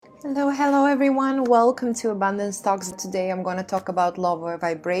Hello everyone. Welcome to Abundance Talks. Today I'm going to talk about law of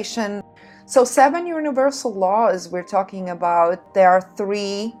vibration. So 7 universal laws we're talking about. There are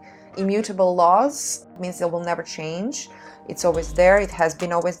 3 immutable laws. It means they will never change. It's always there. It has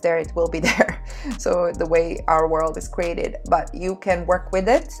been always there. It will be there. So the way our world is created, but you can work with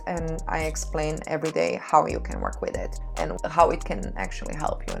it, and I explain every day how you can work with it and how it can actually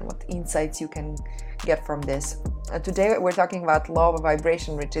help you and what insights you can get from this. Today we're talking about law of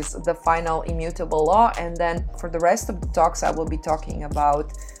vibration, which is the final immutable law, and then for the rest of the talks I will be talking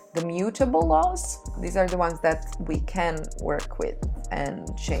about the mutable laws. These are the ones that we can work with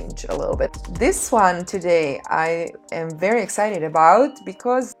and change a little bit. This one today I am very excited about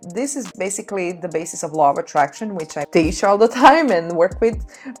because this is basically the basis of law of attraction, which I teach all the time and work with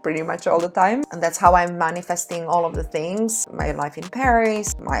pretty much all the time. And that's how I'm manifesting all of the things. My life in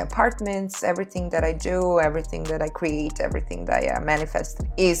Paris, my apartments, everything that I do, everything that I create, everything that I manifest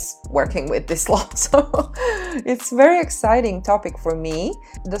is working with this law. So it's a very exciting topic for me.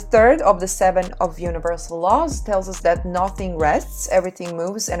 The third of the 7 of universal laws tells us that nothing rests, everything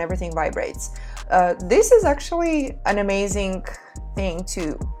moves, and everything vibrates. This is actually an amazing thing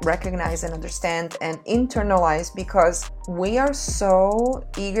to recognize and understand and internalize, because we are so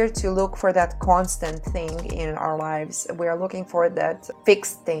eager to look for that constant thing in our lives. We are looking for that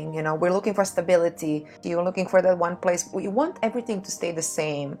fixed thing, we're looking for stability. You're looking for that one place. You want everything to stay the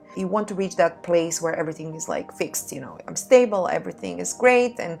same. You want to reach that place where everything is like fixed, I'm stable, everything is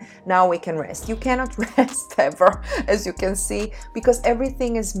great, and now we can rest. You cannot rest ever, as you can see, because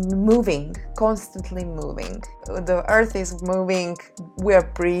everything is moving, constantly moving. The earth is moving, we're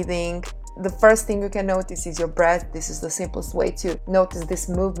breathing. The first thing you can notice is your breath. This is the simplest way to notice this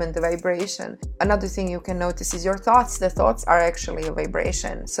movement, the vibration. Another thing you can notice is your thoughts. The thoughts are actually a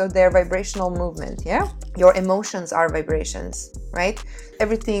vibration. So they're vibrational movement, yeah? Your emotions are vibrations, right?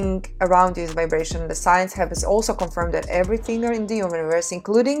 Everything around you is vibration. The science has also confirmed that everything in the universe,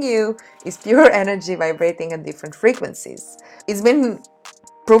 including you, is pure energy vibrating at different frequencies. It's been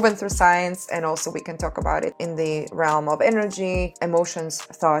proven through science, and also we can talk about it in the realm of energy, emotions,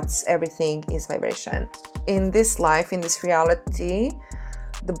 thoughts. Everything is vibration. In this life, in this reality,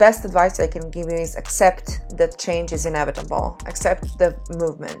 the best advice I can give you is accept that change is inevitable. Accept the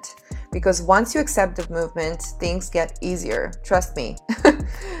movement. Because once you accept the movement, things get easier. Trust me.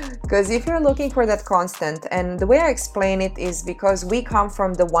 Because if you're looking for that constant, and the way I explain it is because we come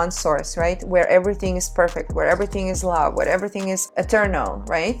from the one source, right? Where everything is perfect, where everything is love, where everything is eternal,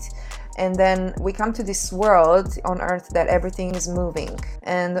 right? And then we come to this world on earth that everything is moving,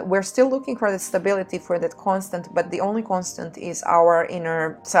 and we're still looking for the stability, for that constant, but the only constant is our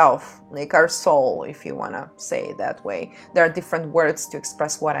inner self, like our soul, if you want to say it that way. There are different words to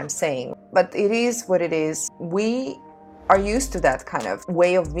express what I'm saying, but it is what it is. We are used to that kind of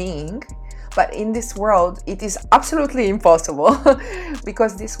way of being, but in this world it is absolutely impossible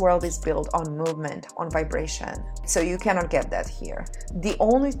because this world is built on movement, on vibration. So you cannot get that here. The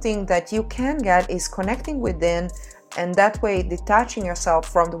only thing that you can get is connecting within, and that way detaching yourself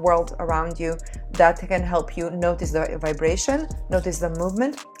from the world around you. That can help you notice the vibration, notice the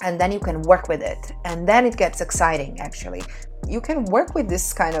movement, and then you can work with it. And then it gets exciting, actually. You can work with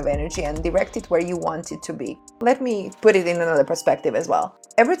this kind of energy and direct it where you want it to be. Let me put it in another perspective as well.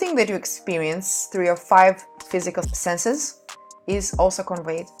 Everything that you experience through your 5 physical senses is also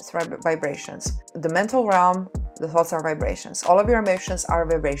conveyed through vibrations. The mental realm, the thoughts are vibrations. All of your emotions are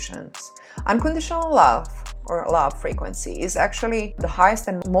vibrations. Unconditional love, or love frequency, is actually the highest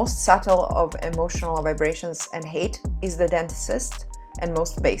and most subtle of emotional vibrations, and hate is the densest and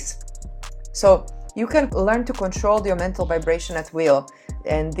most base. So you can learn to control your mental vibration at will,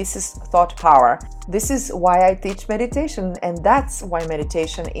 and this is thought power. This is why I teach meditation, and that's why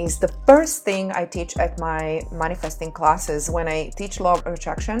meditation is the first thing I teach at my manifesting classes when I teach law of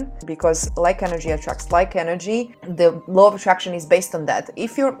attraction, because like energy attracts like energy. The law of attraction is based on that.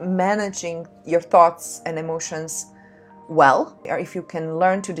 If you're managing your thoughts and emotions well, or if you can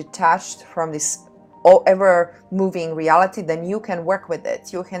learn to detach from this ever-moving reality, then you can work with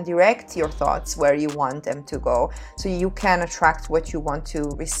it. You can direct your thoughts where you want them to go, so you can attract what you want to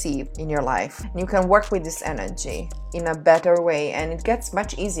receive in your life. You can work with this energy in a better way, and it gets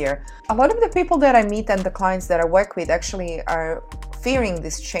much easier. A lot of the people that I meet and the clients that I work with actually are fearing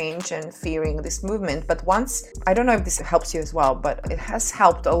this change and fearing this movement. But once, I don't know if this helps you as well, but it has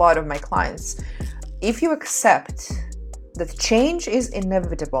helped a lot of my clients. If you accept that change is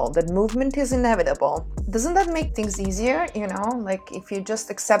inevitable, that movement is inevitable, doesn't that make things easier? Like if you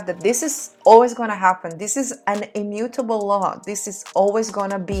just accept that this is always going to happen, this is an immutable law, this is always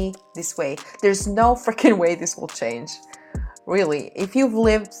going to be this way, there's no freaking way this will change. Really, if you've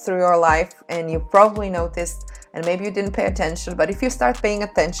lived through your life and you've probably noticed, and maybe you didn't pay attention, but if you start paying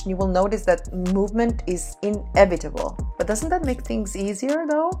attention, you will notice that movement is inevitable. But doesn't that make things easier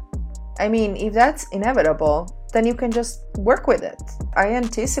though? I mean, if that's inevitable, then you can just work with it. I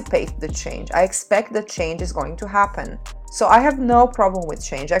anticipate the change. I expect the change is going to happen. So I have no problem with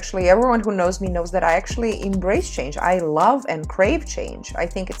change. Actually, everyone who knows me knows that I actually embrace change. I love and crave change. I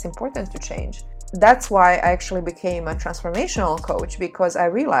think it's important to change. That's why I actually became a transformational coach, because I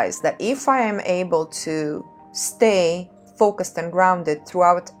realized that if I am able to stay focused and grounded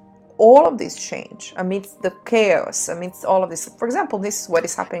throughout all of this change, amidst the chaos, amidst all of this. For example, this is what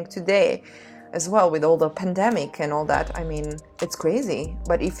is happening today as well with all the pandemic and all that. I mean, it's crazy.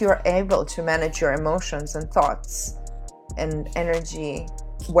 But if you're able to manage your emotions and thoughts and energy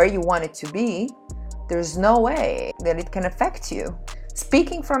where you want it to be, there's no way that it can affect you.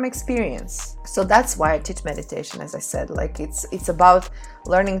 Speaking from experience. So that's why I teach meditation, as I said. Like it's about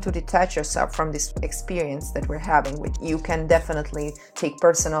learning to detach yourself from this experience that we're having, which you can definitely take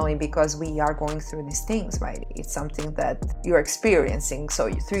personally because we are going through these things, right? It's something that you're experiencing. So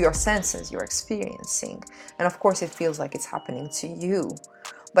through your senses, you're experiencing. And of course, it feels like it's happening to you.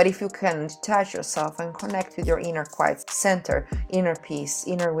 But if you can detach yourself and connect with your inner quiet center, inner peace,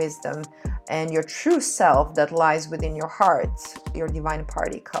 inner wisdom, and your true self that lies within your heart, your divine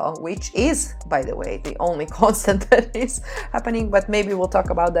particle, which is, by the way, the only constant that is happening, but maybe we'll talk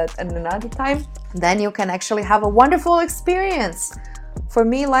about that in another time, then you can actually have a wonderful experience. For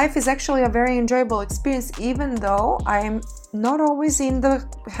me, life is actually a very enjoyable experience, even though I'm not always in the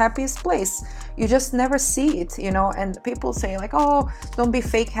happiest place. You just never see it, and people say like, oh, don't be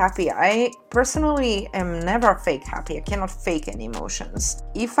fake happy. I personally am never fake happy. I cannot fake any emotions.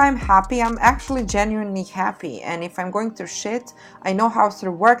 If I'm happy, I'm actually genuinely happy. And if I'm going through shit, I know how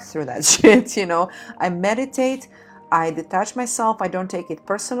to work through that shit, I meditate, I detach myself, I don't take it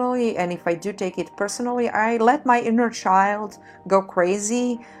personally, and if I do take it personally, I let my inner child go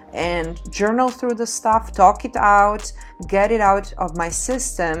crazy and journal through the stuff, talk it out, get it out of my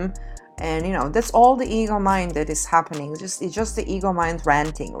system, and that's all the ego mind that is happening. It's just the ego mind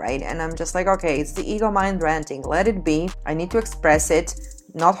ranting, right? And I'm just like, okay, it's the ego mind ranting, let it be. I need to express it,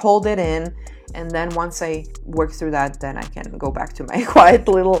 not hold it in. And then once I work through that, then I can go back to my quiet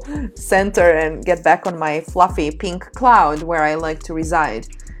little center and get back on my fluffy pink cloud where I like to reside.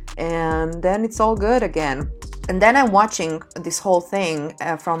 And then it's all good again. And then I'm watching this whole thing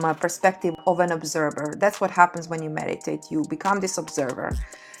from a perspective of an observer. That's what happens when you meditate. You become this observer.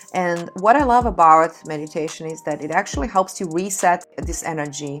 And what I love about meditation is that it actually helps you reset this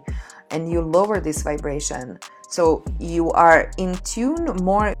energy and you lower this vibration. So you are in tune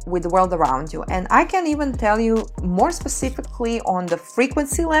more with the world around you. And I can even tell you more specifically on the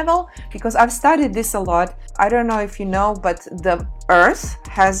frequency level, because I've studied this a lot. I don't know if you know, but the Earth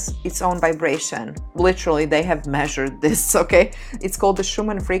has its own vibration. Literally, they have measured this, okay? It's called the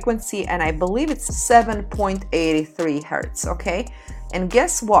Schumann frequency, and I believe it's 7.83 hertz, okay? And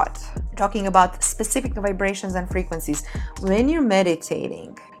guess what? Talking about specific vibrations and frequencies, when you're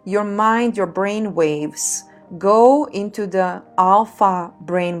meditating, your mind, your brain waves go into the alpha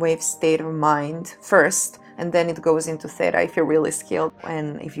brainwave state of mind first, and then it goes into theta if you're really skilled,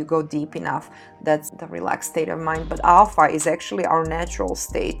 and if you go deep enough, that's the relaxed state of mind. But alpha is actually our natural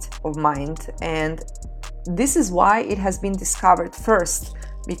state of mind, and this is why it has been discovered first,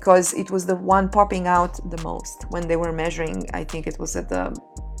 because it was the one popping out the most when they were measuring. I think it was at the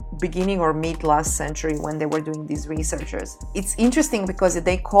beginning or mid last century when they were doing these researchers. It's interesting because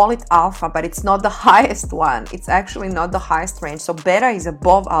they call it alpha, but it's not the highest one. It's actually not the highest range. So beta is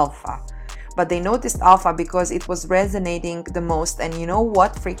above alpha, but they noticed alpha because it was resonating the most. And you know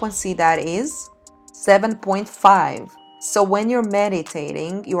what frequency that is? 7.5. So when you're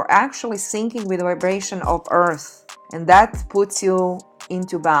meditating, you're actually syncing with the vibration of Earth, and that puts you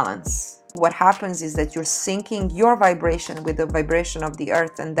into balance. What happens is that you're syncing your vibration with the vibration of the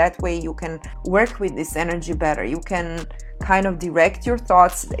Earth, and that way you can work with this energy better. You can kind of direct your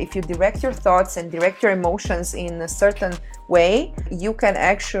thoughts. If you direct your thoughts and direct your emotions in a certain way, you can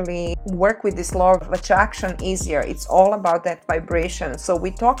actually work with this law of attraction easier. It's all about that vibration. So we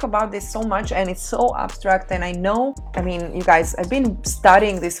talk about this so much and it's so abstract, and you guys, I've been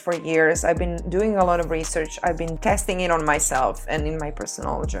studying this for years. I've been doing a lot of research. I've been testing it on myself and in my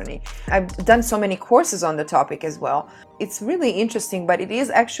personal journey. I've done so many courses on the topic as well. It's really interesting, but it is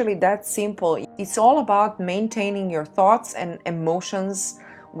actually that simple. It's all about maintaining your thoughts and emotions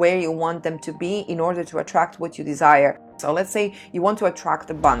where you want them to be in order to attract what you desire. So let's say you want to attract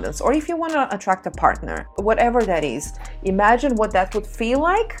abundance, or if you want to attract a partner, whatever that is, imagine what that would feel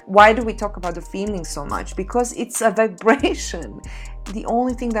like. Why do we talk about the feeling so much? Because it's a vibration. The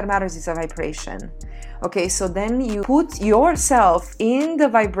only thing that matters is a vibration. Okay, so then you put yourself in the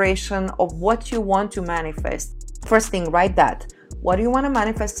vibration of what you want to manifest. First thing, write that. What do you want to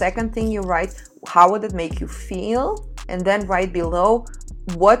manifest? Second thing, you write, how would it make you feel? And then write below,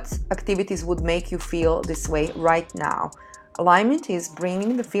 what activities would make you feel this way right now? Alignment is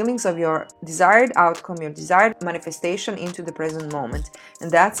bringing the feelings of your desired outcome, your desired manifestation into the present moment. And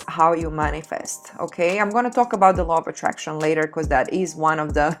that's how you manifest, okay? I'm going to talk about the law of attraction later because that is one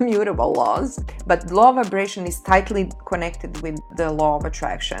of the immutable laws. But the law of vibration is tightly connected with the law of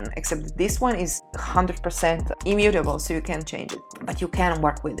attraction, except that this one is 100% immutable, so you can't change it. But you can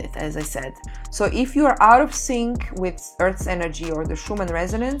work with it, as I said. So if you are out of sync with Earth's energy or the Schumann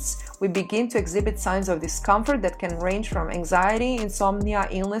resonance, we begin to exhibit signs of discomfort that can range from anxiety, insomnia,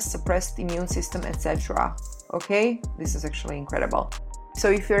 illness, suppressed immune system, etc. Okay, this is actually incredible. So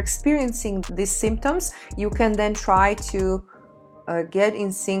if you're experiencing these symptoms, you can then try to get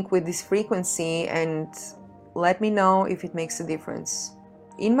in sync with this frequency and let me know if it makes a difference.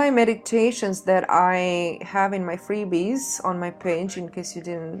 In my meditations that I have in my freebies on my page, in case you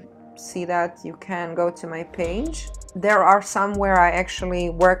didn't see that, you can go to my page. There are some where I actually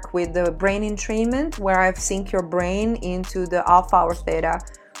work with the brain entrainment, where I've synced your brain into the alpha or theta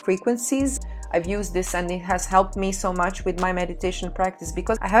frequencies. I've used this and it has helped me so much with my meditation practice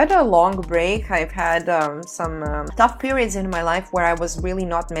because I had a long break. I've had some tough periods in my life where I was really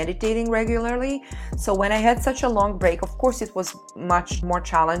not meditating regularly. So when I had such a long break, of course it was much more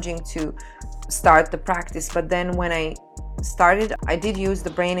challenging to start the practice. But then when I started, I did use the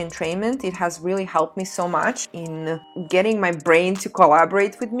brain entrainment. It has really helped me so much in getting my brain to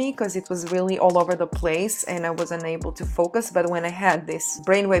collaborate with me because it was really all over the place and I was unable to focus. But when I had this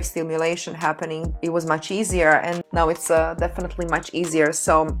brainwave stimulation happening, it was much easier, and now it's definitely much easier.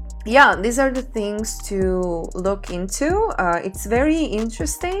 So yeah, these are the things to look into. It's very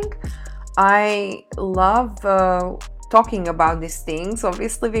interesting. I love talking about these things,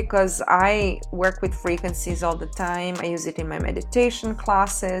 obviously, because I work with frequencies all the time. I use it in my meditation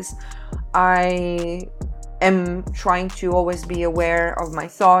classes. I am trying to always be aware of my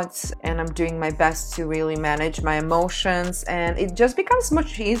thoughts, and I'm doing my best to really manage my emotions, and it just becomes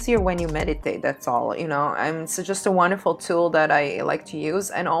much easier when you meditate. That's all, you know. It's just a wonderful tool that I like to use.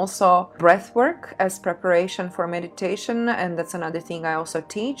 And also breath work as preparation for meditation, and that's another thing I also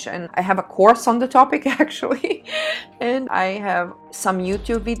teach, and I have a course on the topic actually. And I have some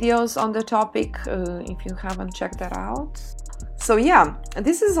YouTube videos on the topic if you haven't checked that out. So yeah,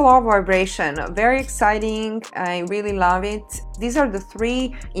 this is law of vibration. Very exciting. I really love it. These are the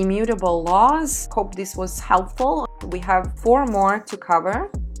 3 immutable laws. Hope this was helpful. We have 4 more to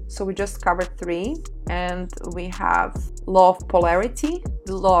cover. So we just covered 3. And we have law of polarity,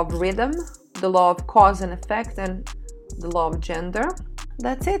 the law of rhythm, the law of cause and effect, and the law of gender.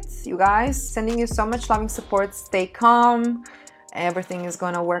 That's it, you guys. Sending you so much loving support. Stay calm. Everything is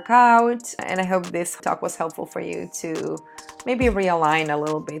going to work out. And I hope this talk was helpful for you to maybe realign a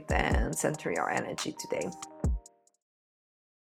little bit and center your energy today.